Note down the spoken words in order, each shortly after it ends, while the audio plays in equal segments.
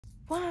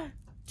1,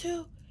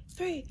 2,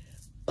 3.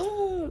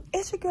 Boom!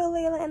 It's your girl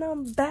Layla, and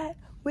I'm back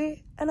with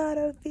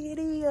another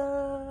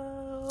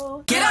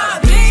video. Get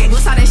up, bitch!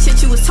 What's all that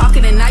shit you was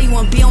talking and now you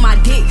wanna be on my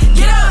dick?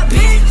 Get up,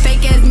 bitch!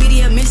 Fake ass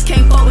media, bitch,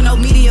 can't fuck with no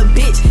media,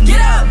 bitch.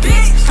 Get up,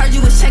 bitch! Heard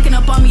you was checking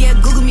up on me, yeah,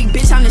 Google me,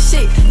 bitch, I'm the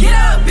shit. Get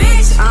up,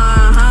 bitch!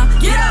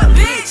 Get up,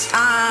 bitch!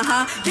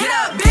 Get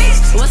up,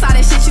 bitch! What's all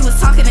that shit you was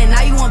talking and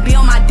now you wanna be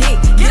on my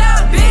dick? Get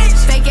up, bitch!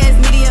 Fake ass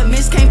media,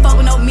 bitch, can't fuck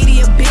with no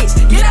media, bitch.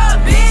 Get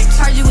up, bitch!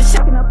 Heard you was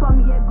checking up on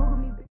me, yeah, Google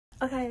me, bitch.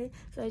 Okay,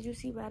 so as you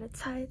see by the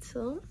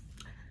title,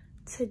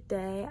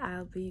 today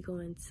I'll be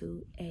going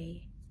to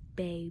a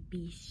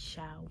baby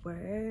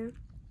shower.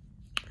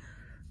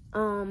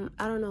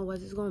 I don't know what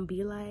it's gonna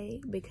be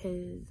like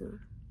because,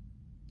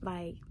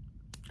 like,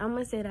 I'm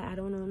gonna say that I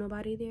don't know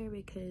nobody there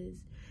because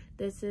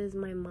this is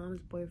my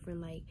mom's boyfriend,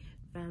 like,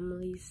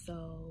 family,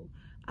 so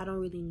I don't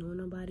really know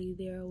nobody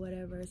there or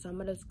whatever. So I'm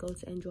gonna just go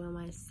to enjoy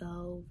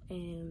myself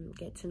and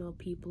get to know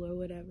people or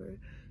whatever.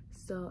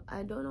 So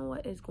I don't know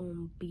what it's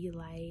gonna be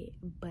like,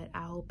 but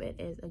I hope it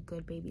is a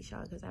good baby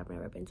shower because I've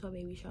never been to a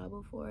baby shower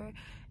before,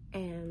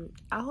 and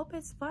I hope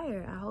it's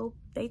fire. I hope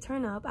they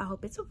turn up. I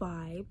hope it's a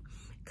vibe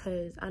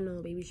because I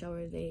know baby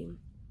showers, they,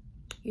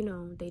 you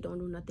know, they don't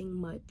do nothing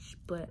much,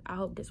 but I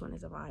hope this one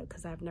is a vibe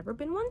because I've never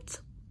been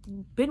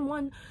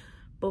one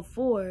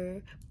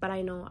before, but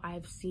I know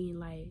I've seen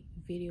like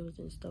videos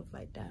and stuff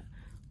like that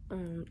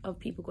of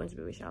people going to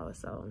baby showers.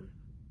 So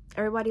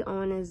everybody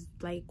on is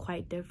like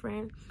quite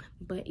different,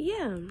 but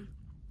yeah.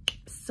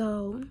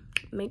 So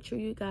make sure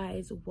you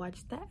guys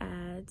watch the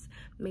ads,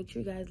 make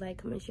sure you guys like,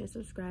 comment, share,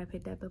 subscribe,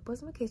 hit that bell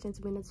post notification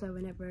to be notified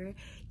whenever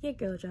your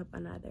girl drop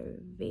another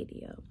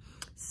video.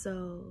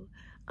 So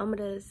I'm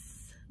gonna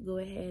just go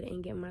ahead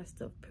and get my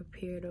stuff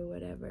prepared or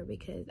whatever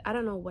because I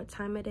don't know what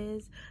time it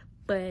is,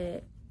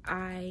 but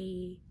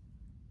I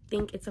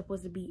think it's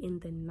supposed to be in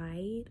the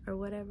night or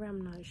whatever. I'm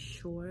not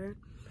sure.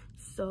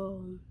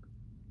 So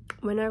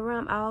whenever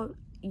I'm out,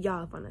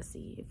 y'all gonna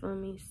see, you feel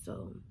me?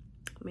 So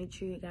make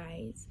sure you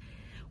guys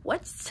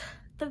watch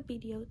the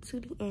video to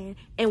the end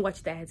and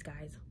watch the ads,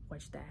 guys.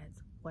 Watch the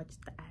ads.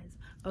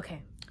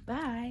 Okay,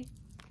 bye.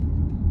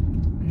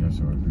 Yeah,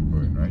 so a big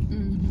boy, right?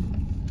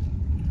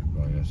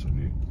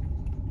 Yesterday.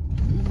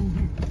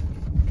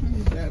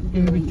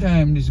 Every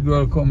time this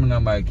girl coming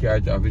on my car,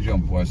 I have to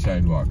jump on a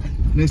sidewalk.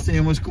 Next time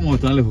you must come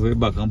out and lift her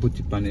back and put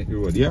it on the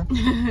road, yeah?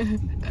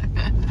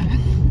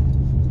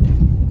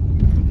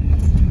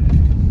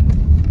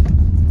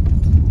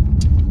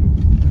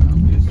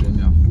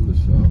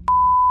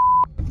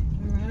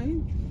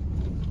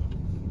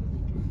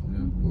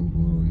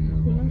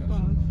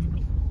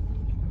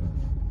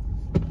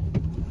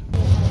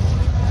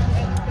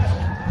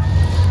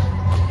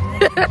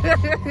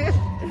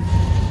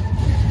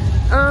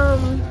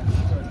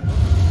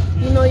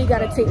 You know you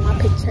gotta take my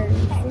pictures.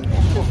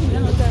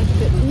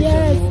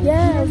 Yes.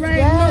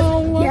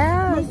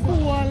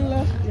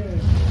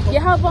 You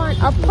have on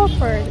a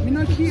puffer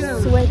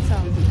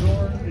sweater.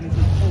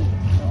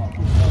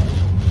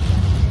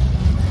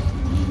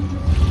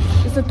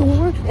 It's a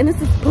door and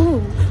it's a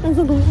spoon. It's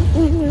a door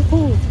and a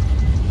spoon.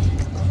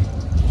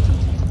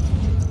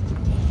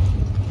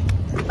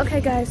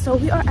 Okay guys, so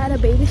we are at a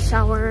baby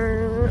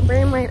shower.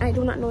 Bear in mind, I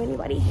do not know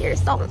anybody here,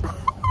 so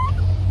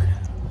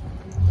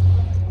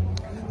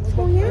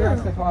yeah.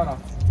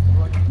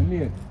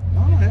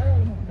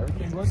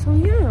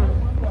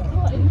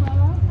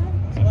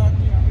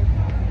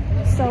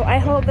 So I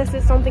hope this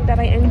is something that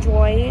I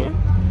enjoy.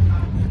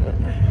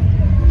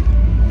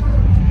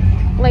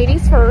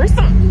 Ladies first.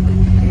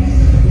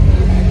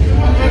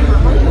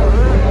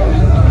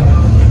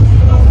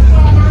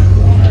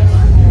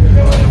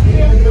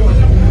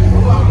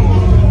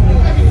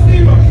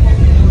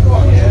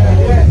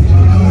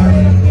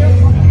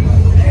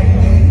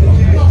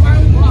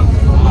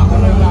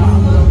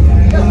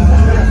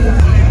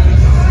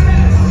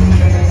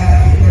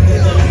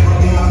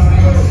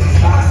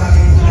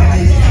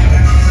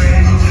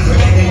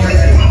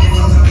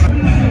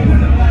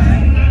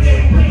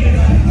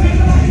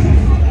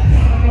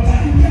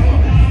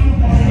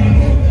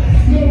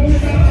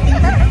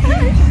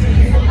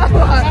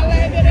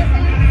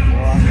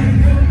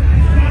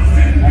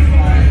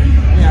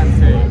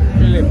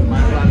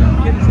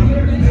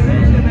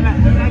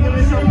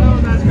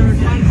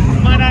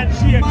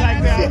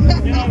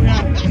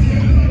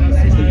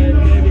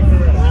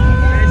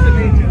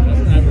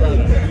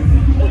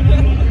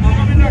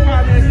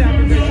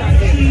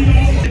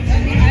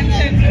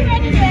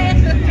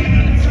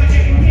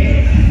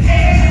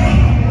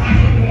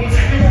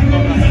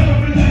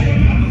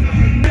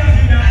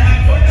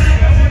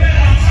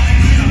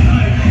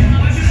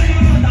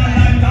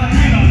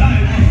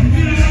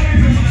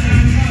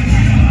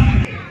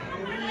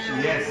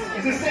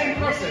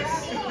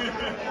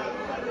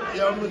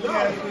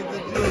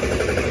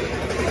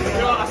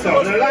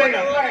 So the line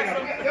up.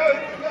 Yo,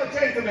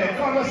 gentlemen,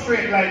 come a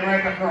straight line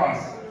right across.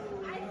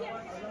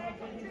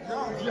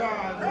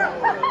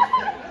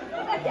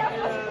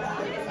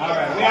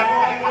 Alright, we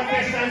have one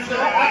contestant still.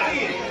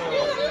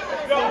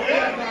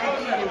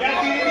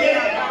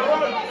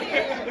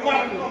 Come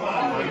on,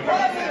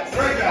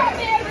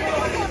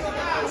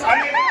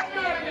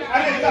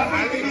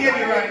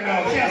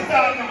 Watch your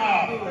start them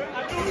off.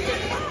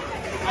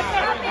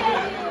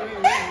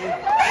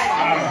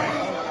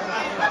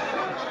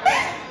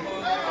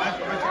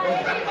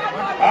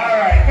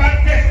 Alright,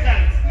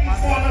 contestants, please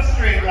form a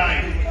straight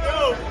line.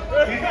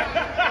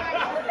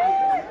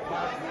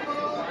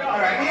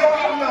 Alright, we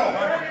all know.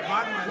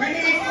 We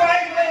need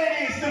 5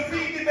 ladies to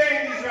feed the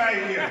babies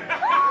right here.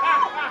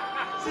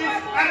 See,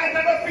 and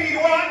instead of feed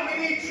 1, we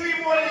need 3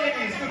 more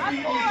ladies to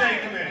feed these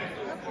gentlemen.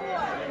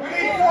 We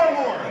need 4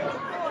 more.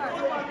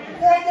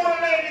 4 more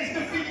ladies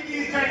to feed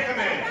these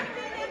gentlemen.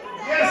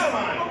 Yes,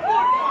 man.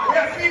 We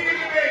are feeding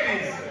the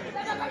babies.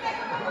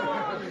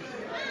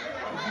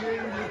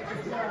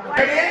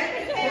 Ready?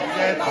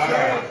 Yes.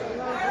 Alright.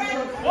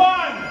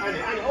 1.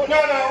 No,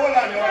 hold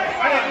on.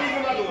 I don't leave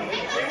him alone.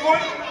 You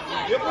good?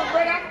 You good,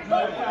 brother?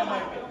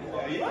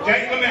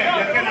 Gentlemen,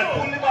 you cannot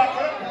pull the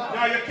buckle.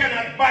 No, you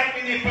cannot bite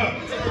the nipple.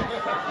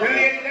 You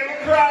lady never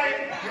cry.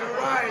 You're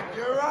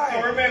right. So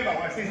remember,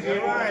 what's his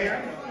name over here?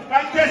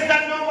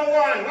 Contestant number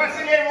 1. What's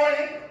his name,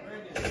 Ronnie?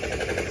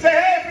 Say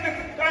hey for the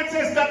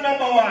contestant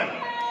number 1.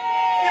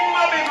 Give him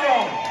a big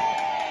round.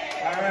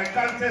 Alright,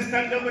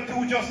 contestant number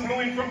 2 just flew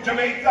in from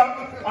Jamaica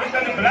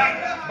under the black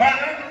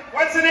banner.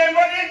 What's the name,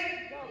 buddy?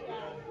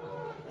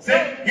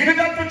 Say, give it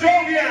up for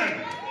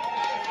Jovian.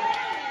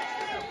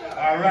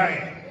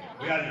 Alright,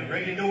 we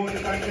already know the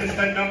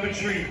contestant number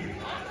 3.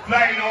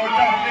 Flying out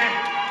of there.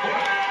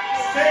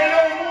 Say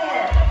no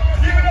more.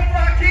 Give it up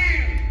for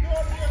Hakeem.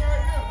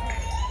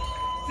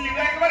 See, you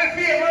like what I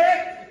feel,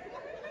 right?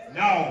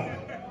 Now,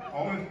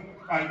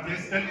 our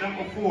contestant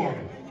number 4.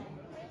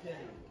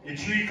 The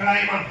tree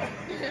climber.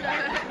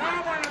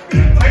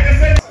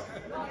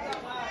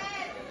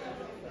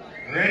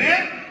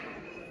 Ready?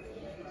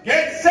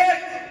 Get set.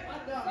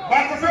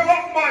 Back of your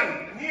Walkman.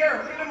 Here,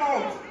 in the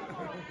mouth.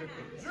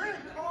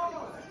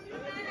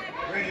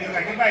 Ready?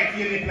 Like if I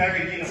hear it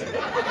already, you know.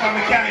 Come I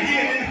can't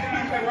hear it.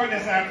 People run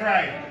this and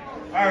cry.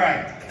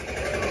 Alright.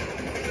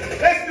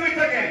 Let's do it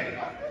again.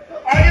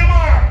 On your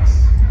marks.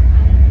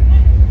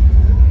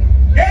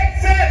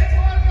 Get set.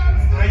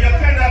 And you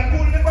cannot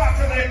pull the box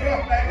and they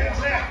block like them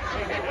say.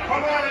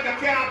 Come on, you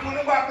can't pull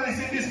the box and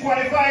it's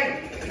disqualified.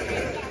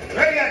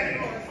 Ready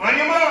again. On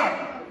your mark.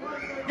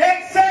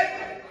 Get set.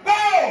 Go!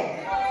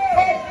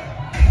 Go!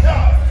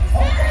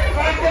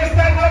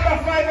 Contestant number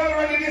 5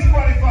 already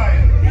disqualified.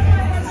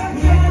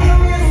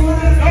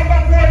 Number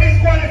 4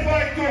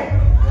 disqualified too.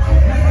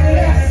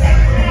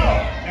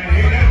 And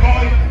here they go.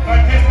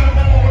 Contestant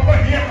number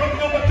 1. Here comes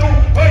number 2.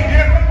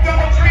 Here comes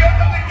number 3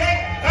 out of the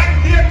gate. And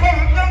here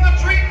comes number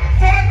 3.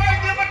 Followed by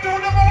number 2,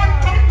 number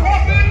 1 coming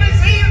crossing in the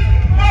scene.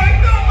 By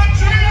number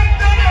 3 and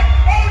done it.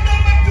 Oh,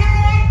 number 2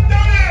 and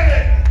done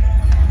it.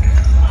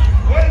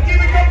 Well,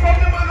 give it up from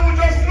the man who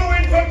just flew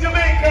in from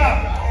Jamaica.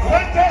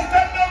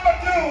 Contestant number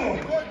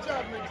 2.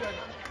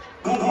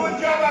 Good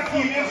job,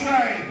 Hakeem. You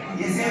tried.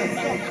 Yes.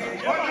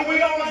 What do we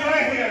always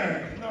right here?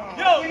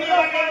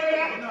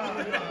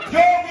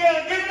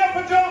 Jovian, give it up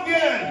for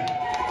Jovian.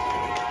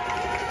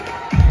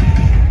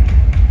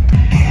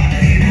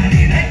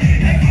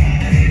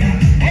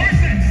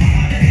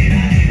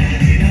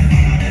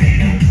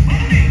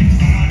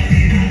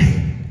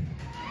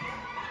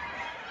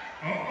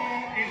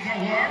 It's a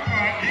war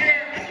part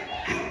here.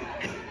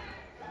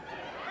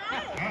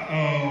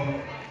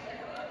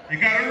 You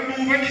gotta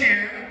remove a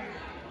chair.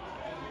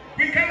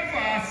 Quick and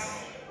fast.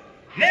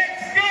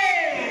 Let's go!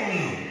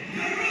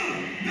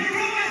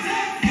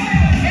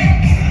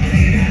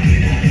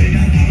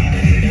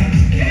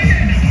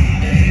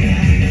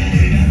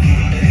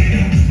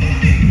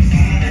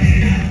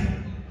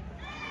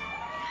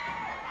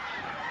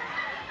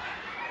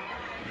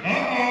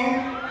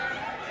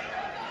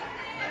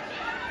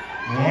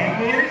 One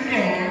more is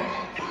gone.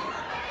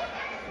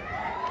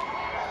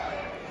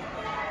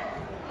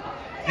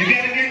 You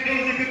gotta get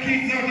those little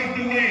kids out of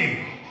the way.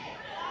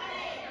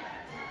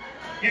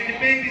 Get the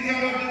babies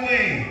out of the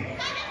way.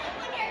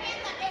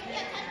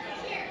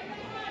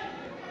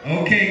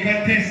 Okay,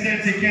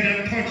 contestants, you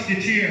cannot touch the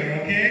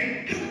chair,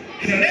 okay?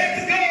 So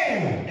let's go!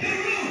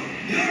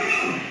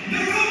 The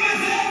room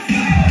is on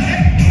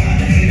fire!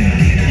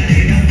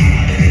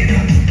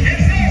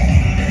 Let's go!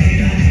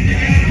 You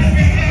gotta move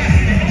it fast,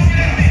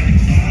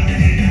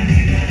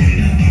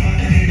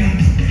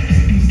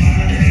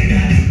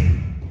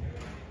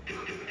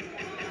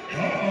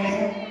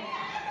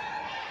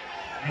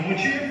 Now we'll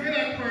cheer for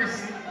that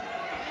person.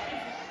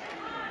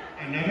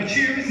 Another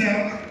cheer is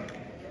out.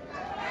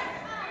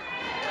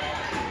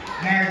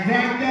 My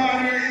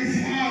granddaughter is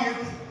out.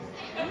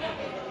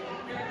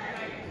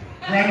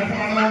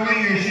 Grandfather over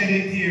here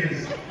shedding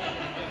tears.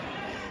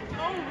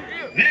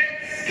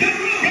 Let's go!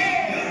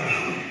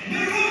 The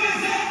room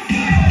is on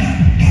fire!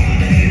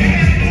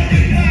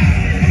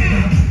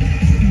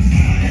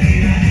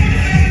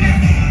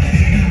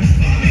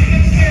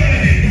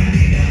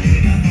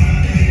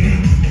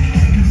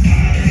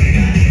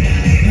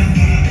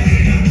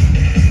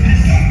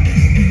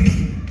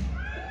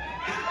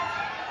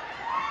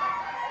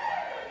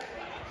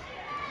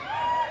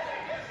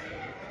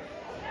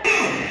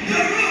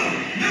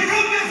 The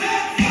room is on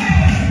fire!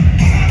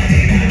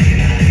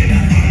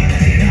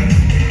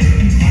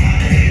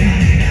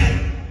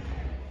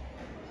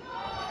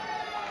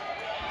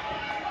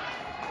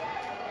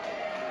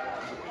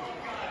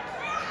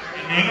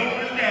 Another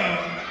one down.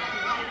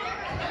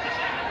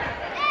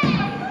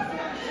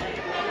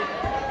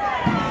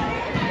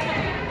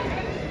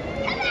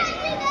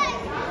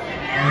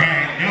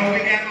 Alright, now we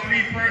got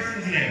 3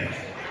 persons left.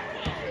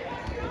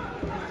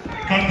 The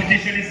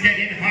competition is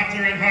getting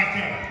hotter and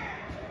hotter.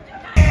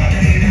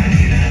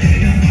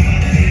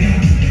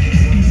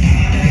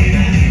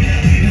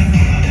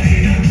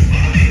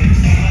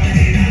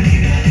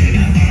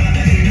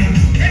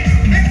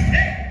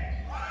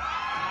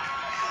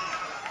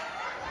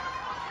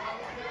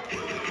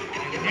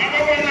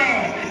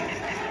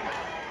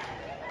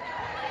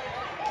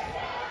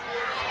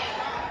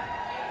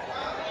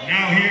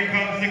 Now here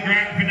comes the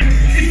grand finale.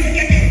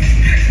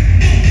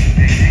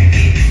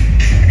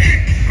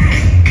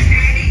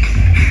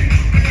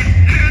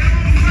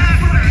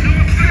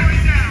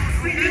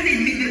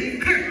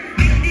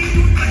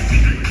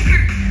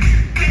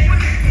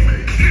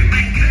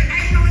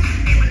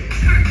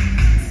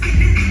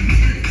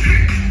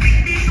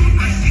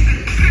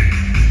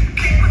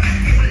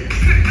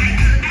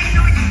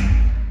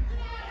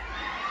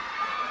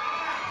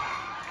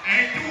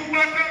 And 2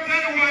 buttons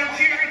and 1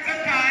 cheer at a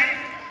time.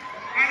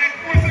 And then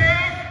push her up.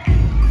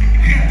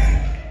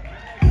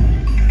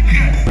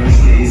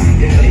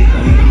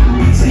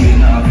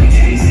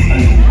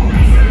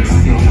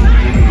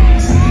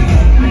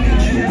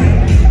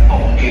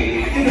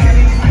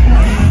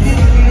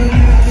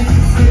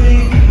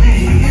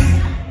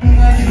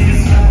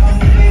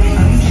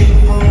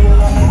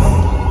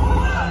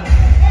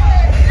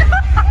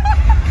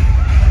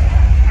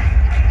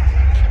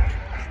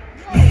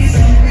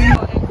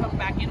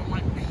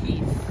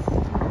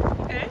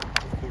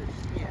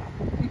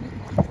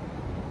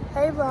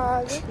 Hey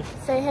vlog.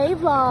 Say hey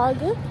vlog.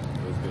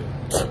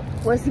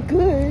 What's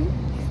good?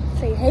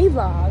 Say hey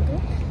vlog.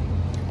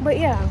 But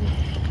yeah.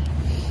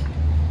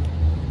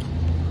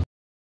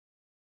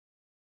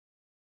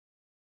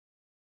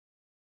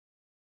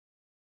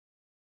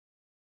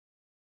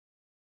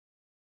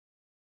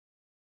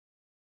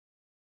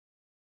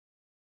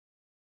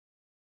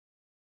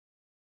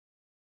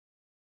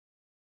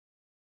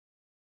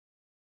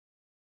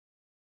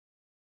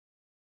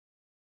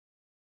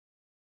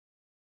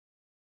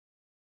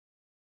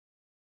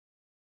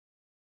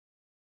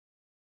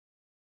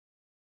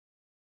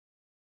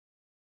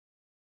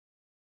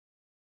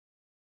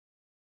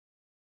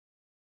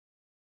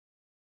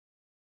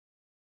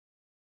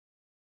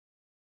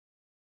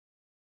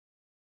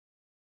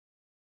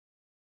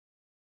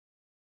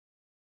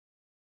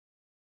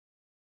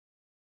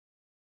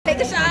 Take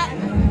a shot.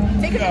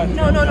 Take a shot.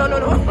 No.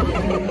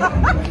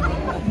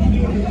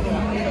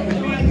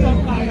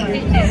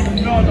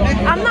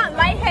 I'm not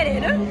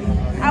lightheaded.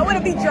 I want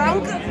to be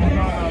drunk.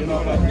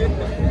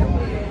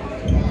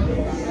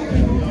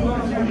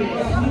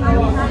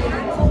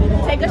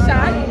 Take a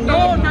shot.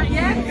 No, not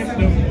yet.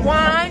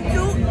 1, 2,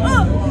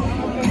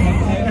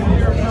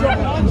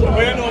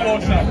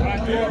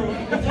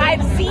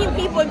 I've seen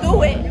people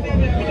do it.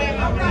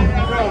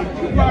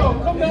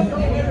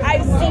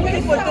 I've seen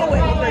people do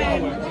it.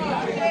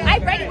 I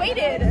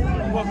graduated.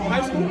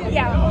 High school?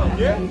 Yeah.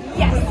 Yeah?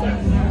 Yes.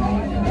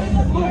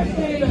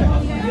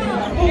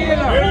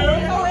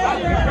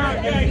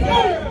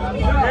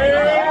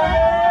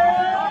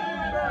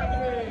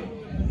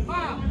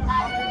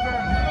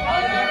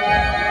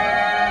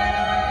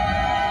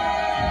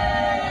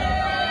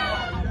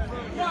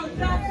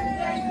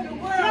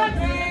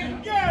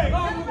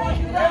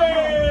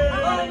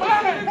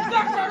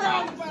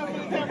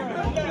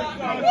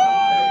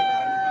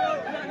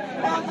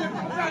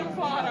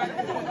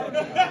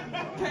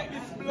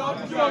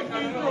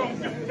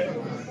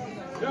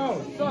 Yo,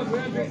 son,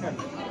 where you doing?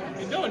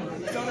 You done?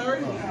 You done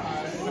already?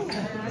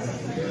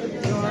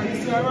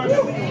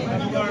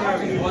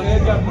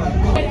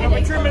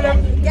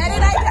 Get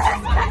it, I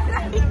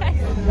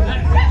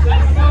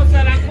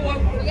Outside that court?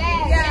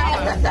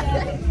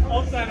 Yeah.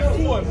 Outside the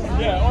court.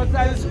 Yeah,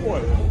 outside the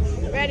court.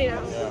 Ready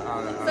now.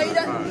 So you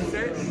done?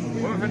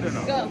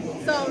 Go.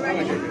 So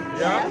ready?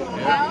 Yeah.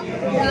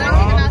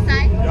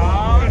 Outside?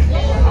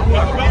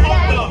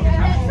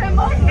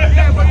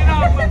 Yeah, but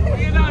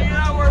you're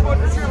not worried about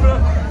the tremble.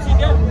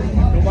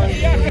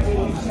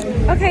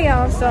 Okay,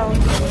 y'all, so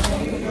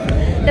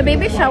the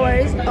baby shower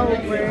is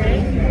over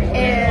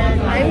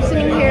and I'm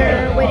sitting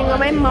here waiting on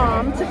my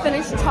mom to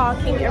finish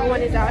talking.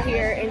 Everyone is out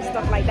here and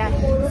stuff like that.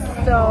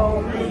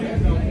 So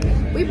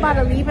we about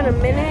to leave in a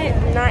minute.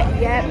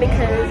 Not yet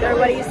because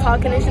everybody's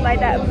talking and shit like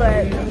that,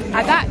 but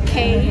I got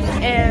caged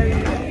and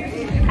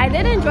I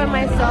did enjoy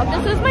myself.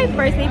 This was my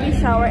first baby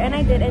shower and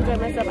I did enjoy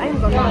myself. I'm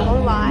not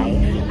gonna lie.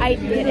 I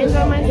did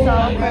enjoy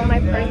myself for my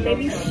first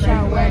baby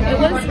shower. It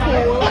was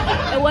cool.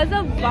 It was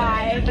a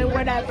vibe and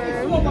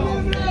whatever.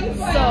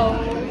 So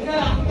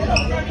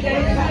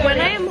when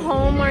I am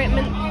home or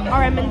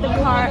I'm in the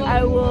car,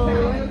 I will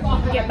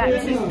get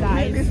back to you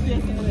guys.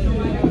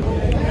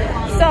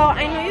 So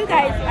I know you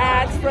guys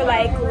asked for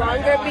like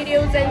longer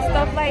videos and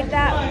stuff like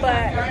that,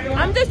 but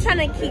I'm just trying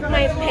to keep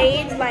my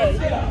page like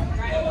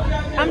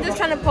I'm just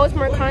trying to post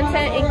more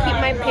content and keep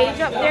my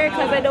page up there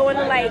because I don't want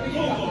to like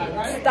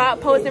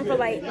stop posting for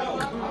like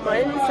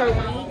months or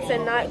weeks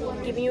and not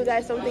giving you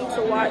guys something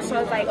to watch. So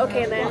I was like,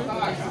 okay, then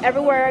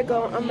everywhere I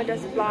go, I'm gonna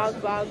just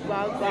vlog.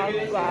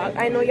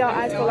 I know y'all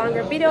ask for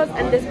longer videos,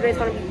 and this video is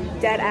gonna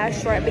be dead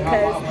ass short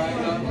because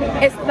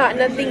it's not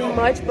nothing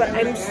much, but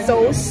I'm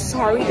so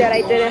sorry that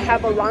I didn't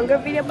have a longer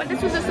video. But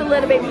this was just a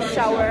little baby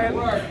shower.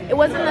 It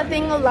wasn't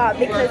nothing a lot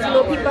because, you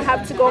know, people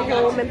have to go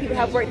home and people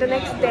have work the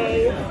next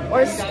day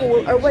or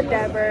school or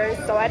whatever,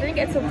 so I didn't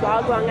get to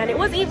vlog long, and it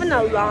wasn't even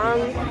a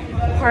long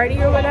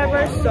party or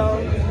whatever. So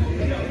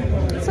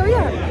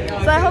yeah,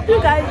 so I hope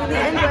you guys really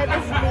enjoyed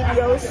this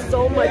video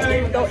so much,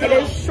 even though it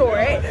is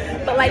short.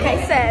 But like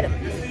I said,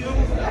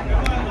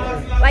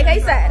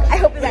 I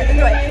hope you guys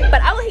enjoy it.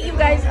 But I will hit you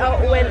guys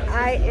out when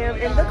I am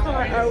in the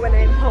car or when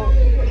I'm home.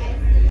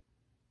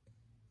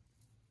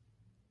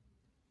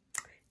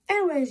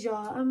 Anyways,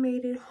 y'all, I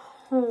made it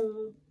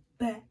home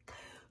back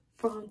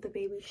from the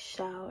baby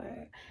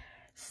shower.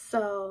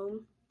 So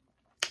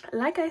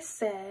like I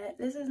said,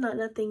 this is not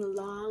nothing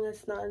long.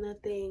 It's not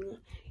nothing,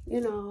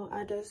 you know,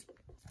 I just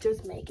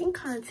making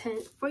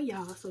content for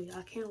y'all so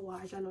y'all can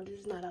watch. I know this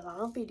is not a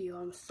long video.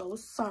 I'm so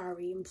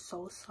sorry.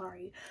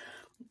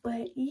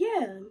 But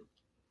yeah,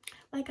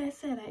 like I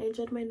said, I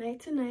enjoyed my night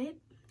tonight.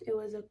 It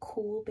was a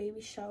cool baby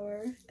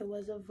shower. It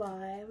was a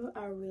vibe.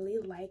 I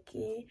really like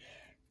it,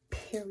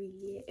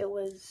 period. It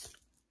was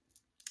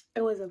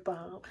a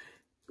bomb.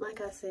 Like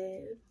I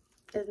said,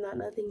 it's not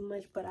nothing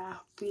much, but I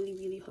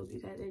really hope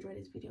you guys enjoyed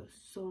this video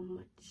so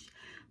much.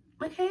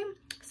 Okay,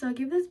 so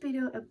give this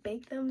video a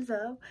big thumbs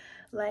up,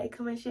 like,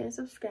 comment, share, and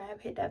subscribe.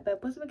 Hit that bell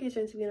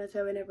notification to be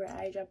notified whenever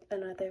I drop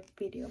another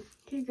video.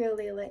 Your girl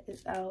Layla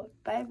is out.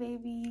 Bye,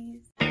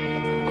 babies.